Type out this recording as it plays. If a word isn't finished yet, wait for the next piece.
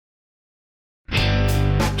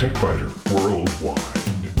TechBiter Worldwide.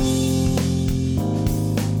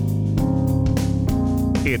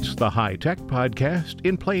 It's the High Tech Podcast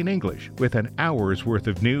in plain English with an hour's worth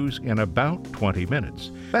of news in about 20 minutes.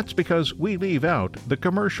 That's because we leave out the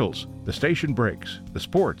commercials, the station breaks, the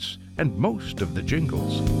sports, and most of the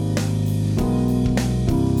jingles.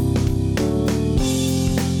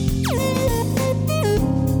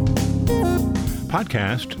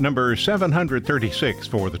 Podcast number 736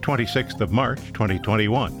 for the 26th of March,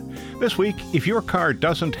 2021. This week, if your car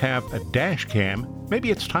doesn't have a dash cam,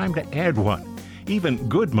 maybe it's time to add one. Even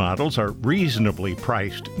good models are reasonably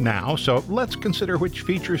priced now, so let's consider which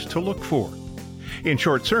features to look for. In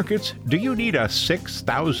short circuits, do you need a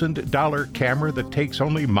 $6,000 camera that takes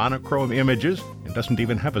only monochrome images and doesn't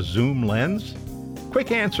even have a zoom lens?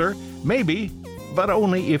 Quick answer, maybe, but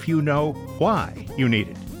only if you know why you need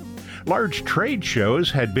it. Large trade shows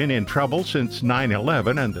had been in trouble since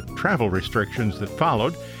 9/11 and the travel restrictions that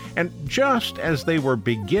followed, and just as they were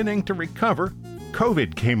beginning to recover,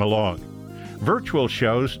 COVID came along. Virtual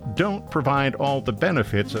shows don't provide all the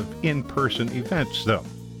benefits of in-person events, though.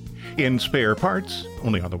 In spare parts,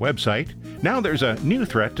 only on the website, now there's a new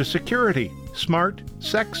threat to security: smart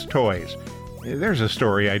sex toys. There's a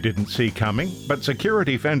story I didn't see coming, but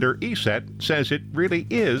security vendor ESET says it really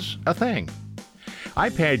is a thing.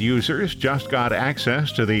 iPad users just got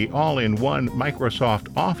access to the all-in-one Microsoft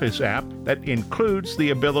Office app that includes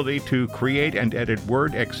the ability to create and edit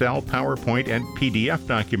Word, Excel, PowerPoint, and PDF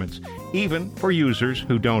documents, even for users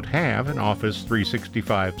who don't have an Office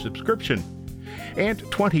 365 subscription. And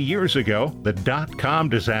 20 years ago, the dot-com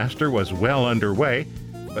disaster was well underway,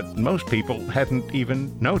 but most people hadn't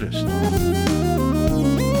even noticed.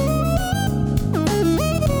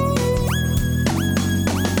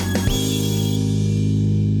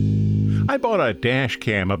 I bought a dash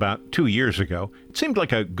cam about 2 years ago. It seemed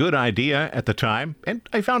like a good idea at the time, and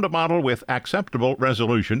I found a model with acceptable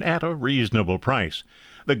resolution at a reasonable price.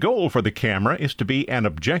 The goal for the camera is to be an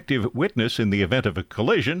objective witness in the event of a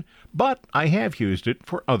collision, but I have used it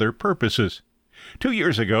for other purposes. 2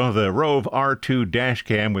 years ago, the Rove R2 dash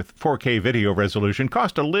cam with 4K video resolution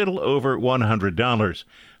cost a little over $100.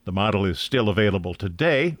 The model is still available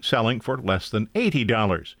today, selling for less than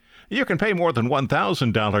 $80. You can pay more than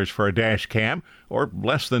 $1,000 for a dash cam, or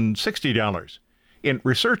less than $60. In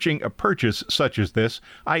researching a purchase such as this,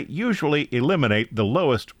 I usually eliminate the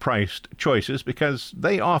lowest priced choices because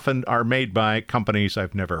they often are made by companies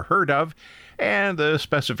I've never heard of, and the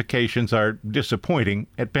specifications are disappointing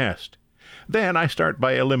at best. Then I start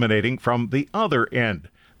by eliminating from the other end.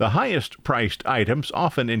 The highest priced items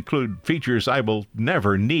often include features I will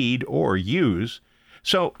never need or use.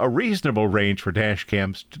 So a reasonable range for dash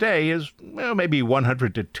cams today is, maybe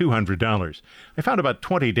 $100 to $200. I found about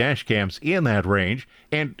 20 dash cams in that range,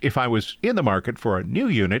 and if I was in the market for a new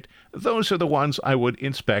unit, those are the ones I would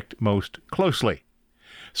inspect most closely.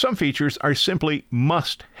 Some features are simply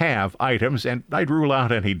must-have items, and I'd rule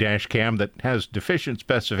out any dash cam that has deficient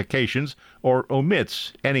specifications or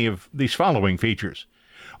omits any of these following features: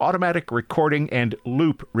 automatic recording and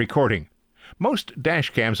loop recording. Most dash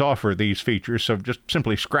cams offer these features, so just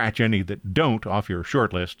simply scratch any that don't off your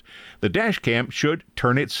shortlist. The dash cam should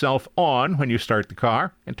turn itself on when you start the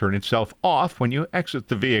car and turn itself off when you exit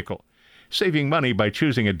the vehicle. Saving money by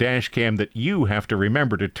choosing a dash cam that you have to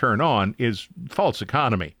remember to turn on is false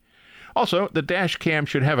economy. Also, the dash cam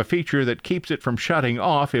should have a feature that keeps it from shutting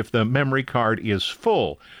off if the memory card is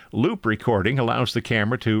full. Loop recording allows the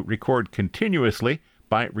camera to record continuously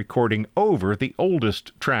by recording over the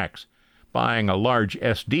oldest tracks. Buying a large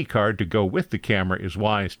SD card to go with the camera is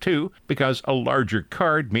wise too, because a larger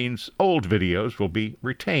card means old videos will be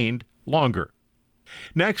retained longer.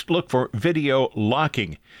 Next, look for video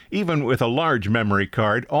locking. Even with a large memory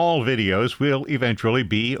card, all videos will eventually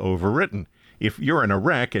be overwritten. If you're in a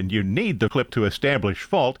wreck and you need the clip to establish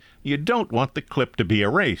fault, you don't want the clip to be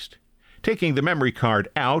erased. Taking the memory card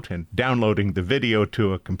out and downloading the video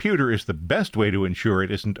to a computer is the best way to ensure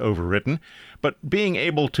it isn't overwritten, but being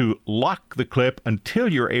able to lock the clip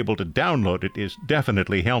until you're able to download it is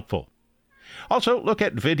definitely helpful. Also, look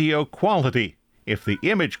at video quality. If the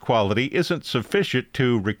image quality isn't sufficient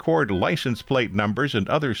to record license plate numbers and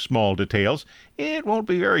other small details, it won't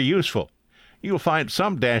be very useful. You'll find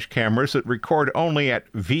some dash cameras that record only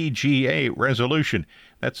at VGA resolution.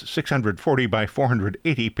 That's 640 by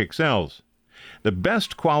 480 pixels. The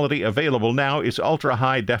best quality available now is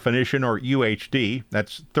ultra-high definition, or UHD.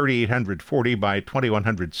 That's 3840 by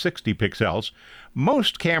 2160 pixels.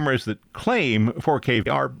 Most cameras that claim 4K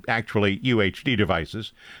are actually UHD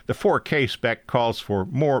devices. The 4K spec calls for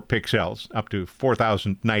more pixels, up to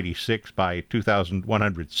 4096 by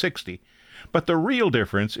 2160. But the real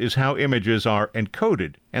difference is how images are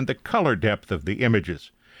encoded and the color depth of the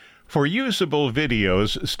images. For usable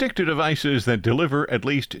videos, stick to devices that deliver at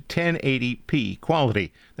least 1080p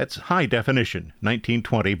quality. That's high definition,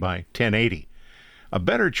 1920 by 1080. A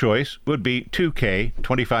better choice would be 2K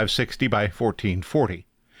 2560 by 1440.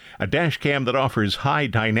 A dash cam that offers high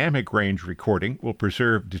dynamic range recording will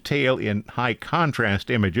preserve detail in high contrast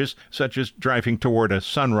images, such as driving toward a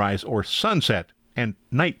sunrise or sunset and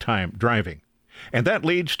nighttime driving. And that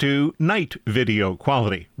leads to night video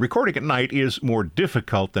quality. Recording at night is more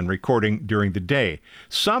difficult than recording during the day.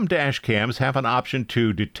 Some dash cams have an option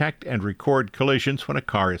to detect and record collisions when a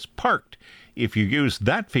car is parked. If you use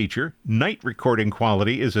that feature, night recording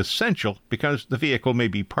quality is essential because the vehicle may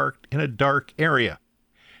be parked in a dark area.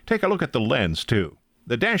 Take a look at the lens, too.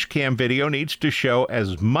 The dash cam video needs to show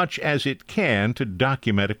as much as it can to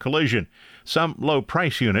document a collision. Some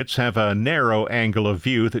low-price units have a narrow angle of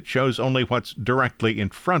view that shows only what's directly in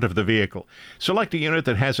front of the vehicle. Select a unit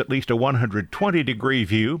that has at least a 120-degree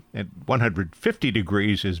view, and 150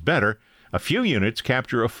 degrees is better. A few units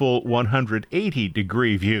capture a full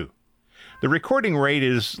 180-degree view. The recording rate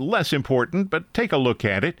is less important, but take a look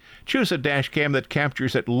at it. Choose a dash cam that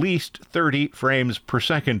captures at least 30 frames per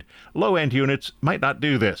second. Low-end units might not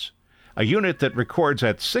do this. A unit that records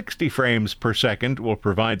at 60 frames per second will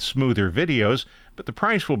provide smoother videos, but the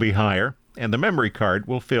price will be higher, and the memory card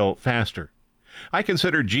will fill faster. I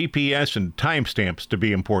consider GPS and timestamps to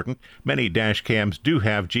be important. Many dash cams do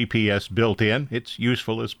have GPS built in. It's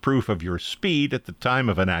useful as proof of your speed at the time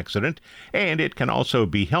of an accident, and it can also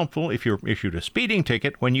be helpful if you're issued a speeding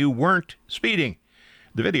ticket when you weren't speeding.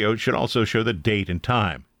 The video should also show the date and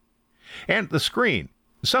time. And the screen.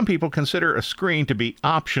 Some people consider a screen to be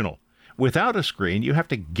optional. Without a screen, you have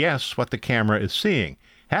to guess what the camera is seeing.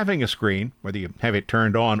 Having a screen, whether you have it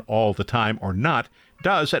turned on all the time or not,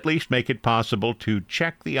 does at least make it possible to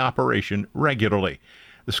check the operation regularly.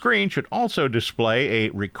 The screen should also display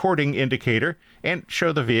a recording indicator and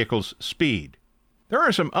show the vehicle's speed. There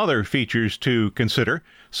are some other features to consider.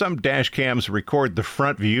 Some dash cams record the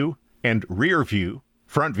front view and rear view,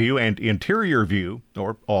 front view and interior view,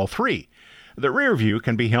 or all three. The rear view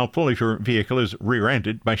can be helpful if your vehicle is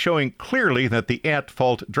rear-ended by showing clearly that the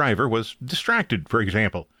at-fault driver was distracted, for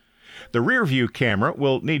example. The rear view camera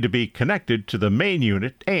will need to be connected to the main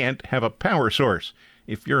unit and have a power source.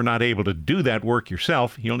 If you're not able to do that work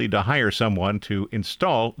yourself, you'll need to hire someone to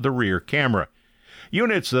install the rear camera.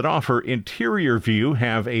 Units that offer interior view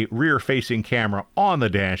have a rear-facing camera on the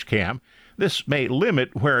dash cam. This may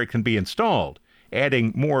limit where it can be installed.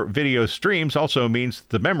 Adding more video streams also means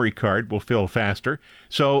the memory card will fill faster,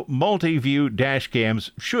 so multi-view dash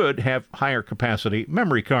cams should have higher capacity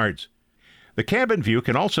memory cards. The cabin view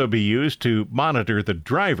can also be used to monitor the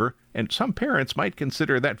driver, and some parents might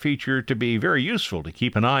consider that feature to be very useful to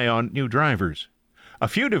keep an eye on new drivers. A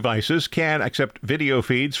few devices can accept video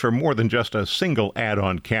feeds for more than just a single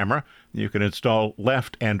add-on camera. You can install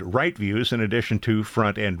left and right views in addition to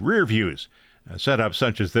front and rear views. A setup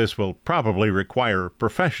such as this will probably require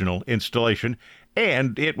professional installation,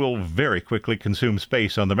 and it will very quickly consume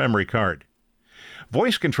space on the memory card.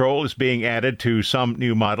 Voice control is being added to some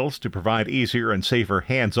new models to provide easier and safer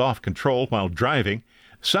hands-off control while driving.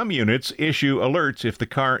 Some units issue alerts if the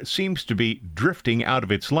car seems to be drifting out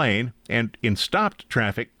of its lane and in stopped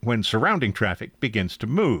traffic when surrounding traffic begins to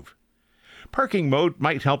move. Parking mode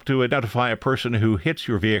might help to identify a person who hits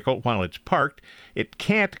your vehicle while it's parked. It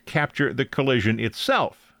can't capture the collision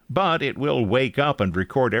itself, but it will wake up and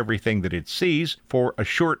record everything that it sees for a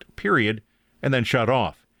short period and then shut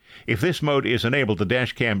off. If this mode is enabled, the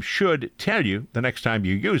dash cam should tell you the next time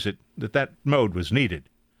you use it that mode was needed.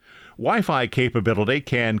 Wi-Fi capability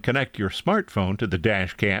can connect your smartphone to the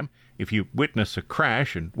dash cam. If you witness a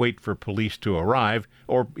crash and wait for police to arrive,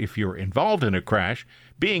 or if you're involved in a crash,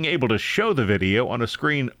 being able to show the video on a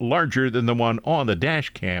screen larger than the one on the dash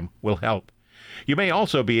cam will help. You may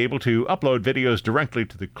also be able to upload videos directly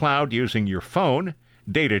to the cloud using your phone.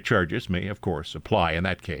 Data charges may, of course, apply in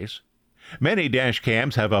that case. Many dash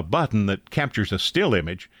cams have a button that captures a still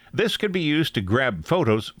image. This can be used to grab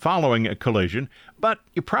photos following a collision, but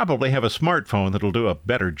you probably have a smartphone that'll do a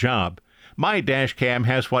better job. My dash cam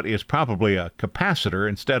has what is probably a capacitor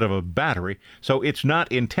instead of a battery, so it's not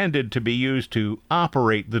intended to be used to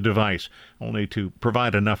operate the device, only to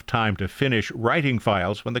provide enough time to finish writing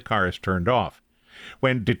files when the car is turned off.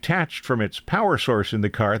 When detached from its power source in the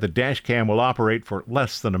car, the dash cam will operate for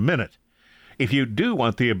less than a minute. If you do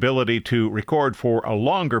want the ability to record for a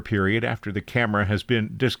longer period after the camera has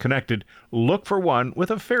been disconnected, look for one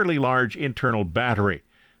with a fairly large internal battery.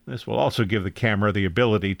 This will also give the camera the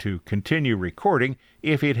ability to continue recording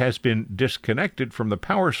if it has been disconnected from the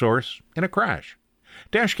power source in a crash.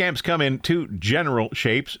 Dashcams come in two general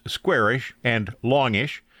shapes, squarish and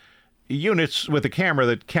longish. Units with a camera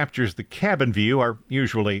that captures the cabin view are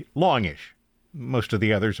usually longish. Most of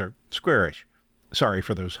the others are squarish. Sorry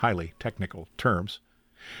for those highly technical terms.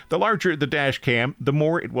 The larger the dash cam, the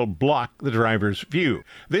more it will block the driver's view.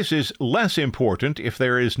 This is less important if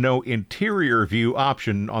there is no interior view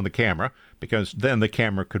option on the camera, because then the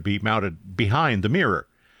camera could be mounted behind the mirror.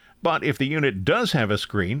 But if the unit does have a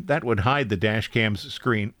screen, that would hide the dash cam's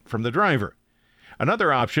screen from the driver.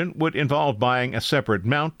 Another option would involve buying a separate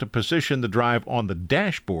mount to position the drive on the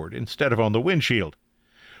dashboard instead of on the windshield.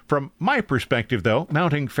 From my perspective, though,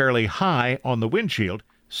 mounting fairly high on the windshield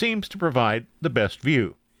seems to provide the best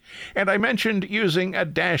view. And I mentioned using a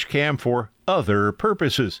dash cam for other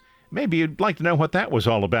purposes. Maybe you'd like to know what that was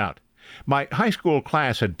all about. My high school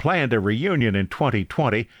class had planned a reunion in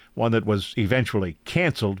 2020, one that was eventually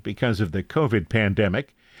canceled because of the COVID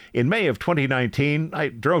pandemic. In May of 2019, I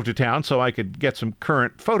drove to town so I could get some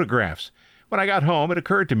current photographs. When I got home, it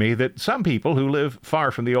occurred to me that some people who live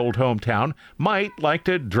far from the old hometown might like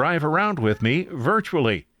to drive around with me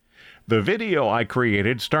virtually. The video I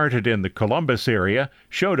created started in the Columbus area,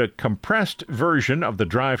 showed a compressed version of the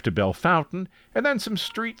drive to Bellefontaine, and then some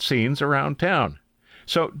street scenes around town.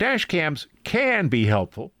 So dash cams can be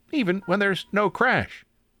helpful, even when there's no crash.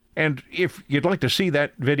 And if you'd like to see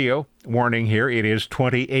that video, warning here, it is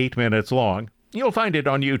 28 minutes long, you'll find it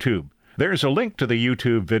on YouTube. There's a link to the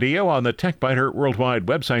YouTube video on the TechBiter Worldwide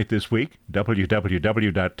website this week,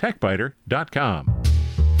 www.techbiter.com.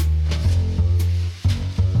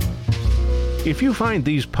 If you find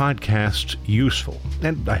these podcasts useful,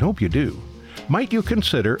 and I hope you do, might you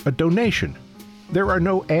consider a donation? There are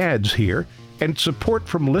no ads here, and support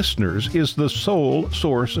from listeners is the sole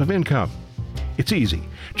source of income. It's easy.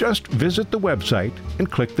 Just visit the website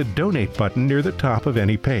and click the donate button near the top of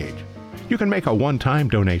any page. You can make a one-time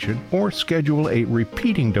donation or schedule a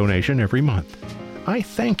repeating donation every month. I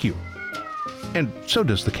thank you. And so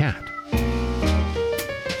does the cat.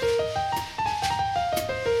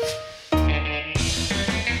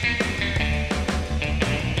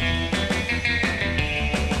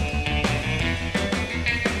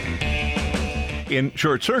 In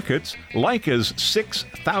short circuits, Leica's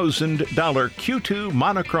 $6,000 Q2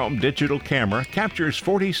 monochrome digital camera captures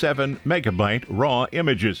 47 megabyte raw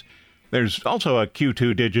images. There's also a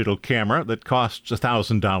Q2 digital camera that costs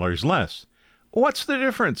 $1,000 less. What's the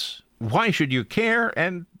difference? Why should you care?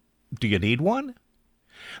 And do you need one?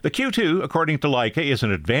 The Q2, according to Leica, is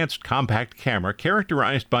an advanced compact camera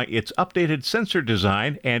characterized by its updated sensor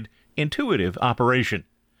design and intuitive operation.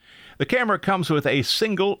 The camera comes with a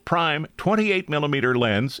single prime 28mm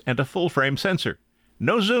lens and a full-frame sensor.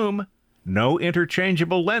 No zoom, no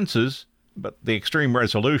interchangeable lenses, but the extreme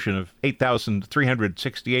resolution of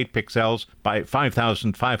 8,368 pixels by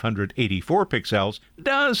 5,584 pixels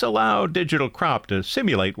does allow digital crop to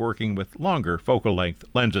simulate working with longer focal length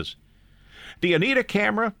lenses. Do you need a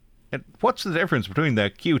camera? And what's the difference between the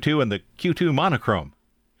Q2 and the Q2 monochrome?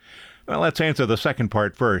 Well, let's answer the second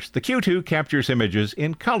part first. The Q2 captures images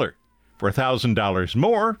in color. For $1,000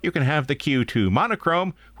 more, you can have the Q2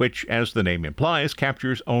 monochrome, which, as the name implies,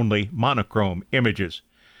 captures only monochrome images.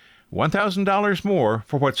 $1,000 more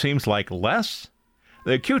for what seems like less?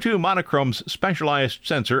 The Q2 monochrome's specialized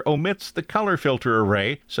sensor omits the color filter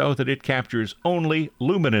array so that it captures only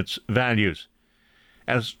luminance values.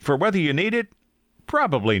 As for whether you need it,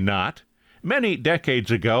 probably not. Many decades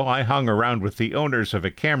ago, I hung around with the owners of a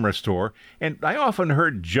camera store, and I often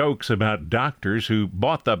heard jokes about doctors who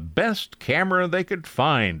bought the best camera they could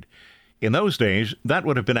find. In those days, that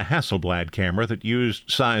would have been a Hasselblad camera that used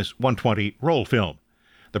size 120 roll film.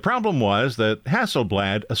 The problem was that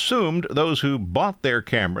Hasselblad assumed those who bought their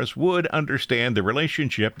cameras would understand the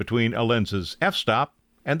relationship between a lens's f-stop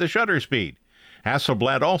and the shutter speed.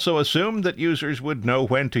 Hasselblad also assumed that users would know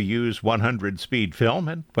when to use 100 speed film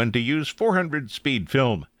and when to use 400 speed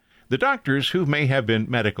film. The doctors, who may have been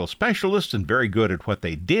medical specialists and very good at what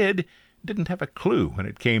they did, didn't have a clue when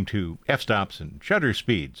it came to f-stops and shutter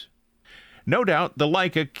speeds. No doubt the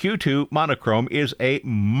Leica Q2 monochrome is a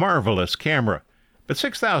marvelous camera, but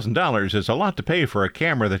 $6,000 is a lot to pay for a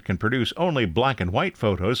camera that can produce only black and white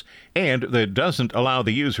photos and that doesn't allow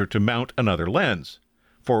the user to mount another lens.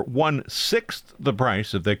 For 1/6 the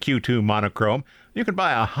price of the Q2 monochrome, you can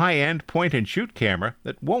buy a high-end point-and-shoot camera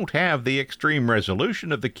that won't have the extreme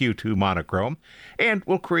resolution of the Q2 monochrome and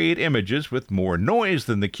will create images with more noise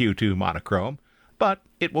than the Q2 monochrome, but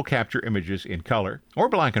it will capture images in color or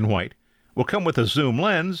black and white, will come with a zoom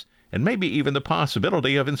lens, and maybe even the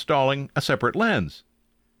possibility of installing a separate lens.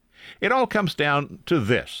 It all comes down to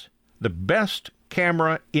this: the best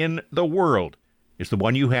camera in the world is the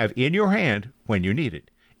one you have in your hand when you need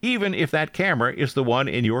it, even if that camera is the one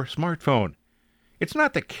in your smartphone. It's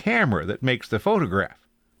not the camera that makes the photograph,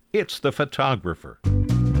 it's the photographer.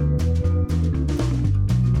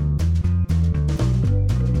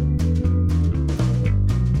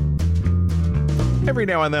 Every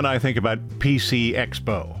now and then I think about PC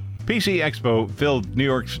Expo. PC Expo filled New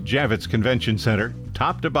York's Javits Convention Center,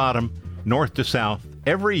 top to bottom, north to south,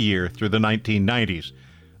 every year through the 1990s.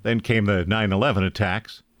 Then came the 9/11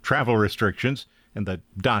 attacks, travel restrictions, and the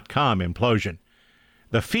dot-com implosion.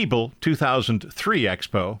 The feeble 2003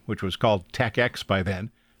 Expo, which was called TechX by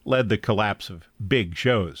then, led the collapse of big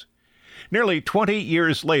shows. Nearly 20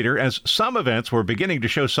 years later, as some events were beginning to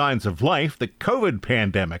show signs of life, the COVID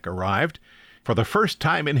pandemic arrived. For the first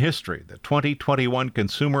time in history, the 2021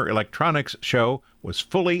 Consumer Electronics Show was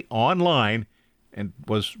fully online and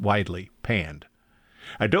was widely panned.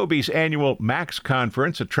 Adobe's annual Max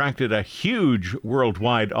conference attracted a huge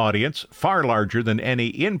worldwide audience, far larger than any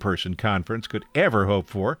in-person conference could ever hope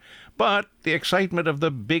for, but the excitement of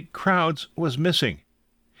the big crowds was missing.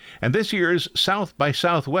 And this year's South by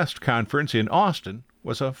Southwest conference in Austin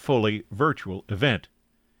was a fully virtual event.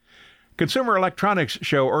 Consumer Electronics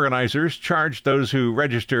Show organizers charged those who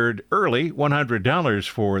registered early $100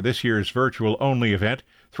 for this year's virtual-only event,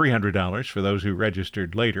 $300 for those who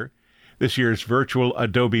registered later. This year's virtual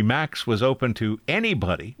Adobe Max was open to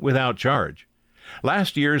anybody without charge.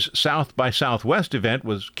 Last year's South by Southwest event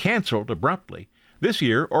was canceled abruptly. This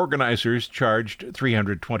year, organizers charged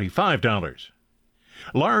 $325.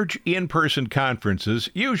 Large in-person conferences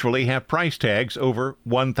usually have price tags over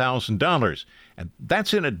 $1,000, and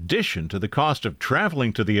that's in addition to the cost of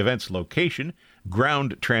traveling to the event's location,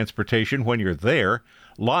 ground transportation when you're there,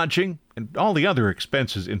 lodging, and all the other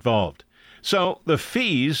expenses involved. So the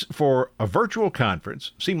fees for a virtual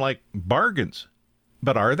conference seem like bargains.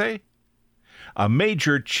 But are they? A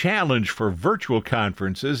major challenge for virtual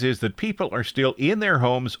conferences is that people are still in their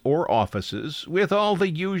homes or offices with all the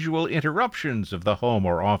usual interruptions of the home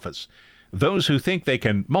or office. Those who think they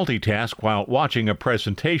can multitask while watching a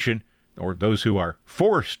presentation, or those who are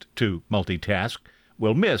forced to multitask,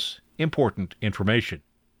 will miss important information.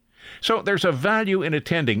 So there's a value in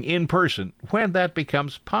attending in person when that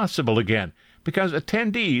becomes possible again, because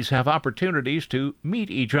attendees have opportunities to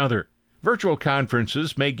meet each other. Virtual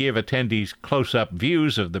conferences may give attendees close-up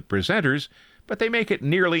views of the presenters, but they make it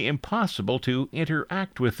nearly impossible to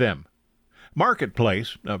interact with them.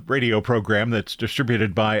 Marketplace, a radio program that's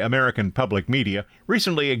distributed by American Public Media,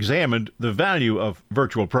 recently examined the value of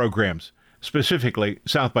virtual programs, specifically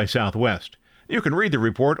South by Southwest. You can read the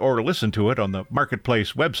report or listen to it on the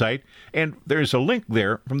Marketplace website, and there's a link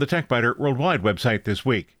there from the TechBiter Worldwide website this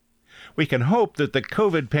week. We can hope that the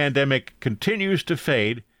COVID pandemic continues to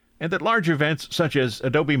fade and that large events such as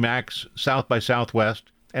Adobe Max, South by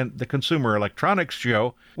Southwest, and the Consumer Electronics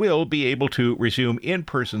Show will be able to resume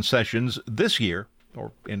in-person sessions this year,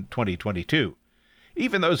 or in 2022.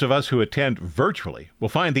 Even those of us who attend virtually will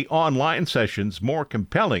find the online sessions more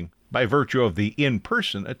compelling by virtue of the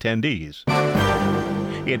in-person attendees.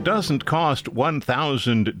 It doesn't cost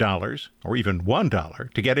 $1,000 or even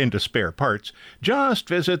 $1 to get into spare parts. Just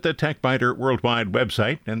visit the TechBiter Worldwide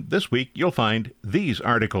website, and this week you'll find these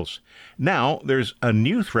articles. Now there's a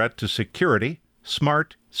new threat to security: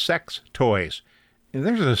 smart sex toys.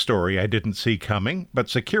 There's a story I didn't see coming, but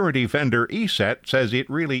security vendor ESET says it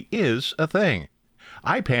really is a thing.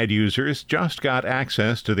 iPad users just got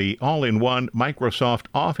access to the all-in-one Microsoft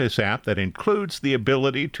Office app that includes the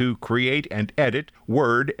ability to create and edit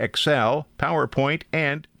Word, Excel, PowerPoint,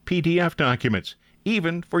 and PDF documents,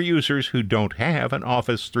 even for users who don't have an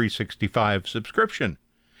Office 365 subscription.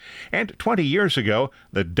 And 20 years ago,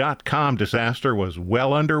 the dot-com disaster was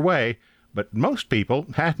well underway, but most people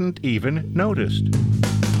hadn't even noticed.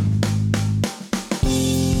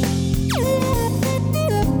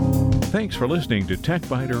 Thanks for listening to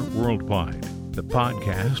TechBiter Worldwide, the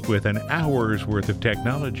podcast with an hour's worth of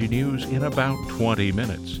technology news in about 20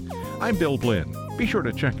 minutes. I'm Bill Blinn. Be sure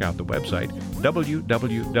to check out the website,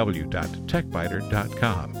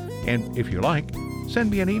 www.techbiter.com. And if you like,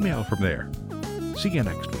 send me an email from there. See you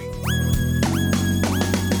next week.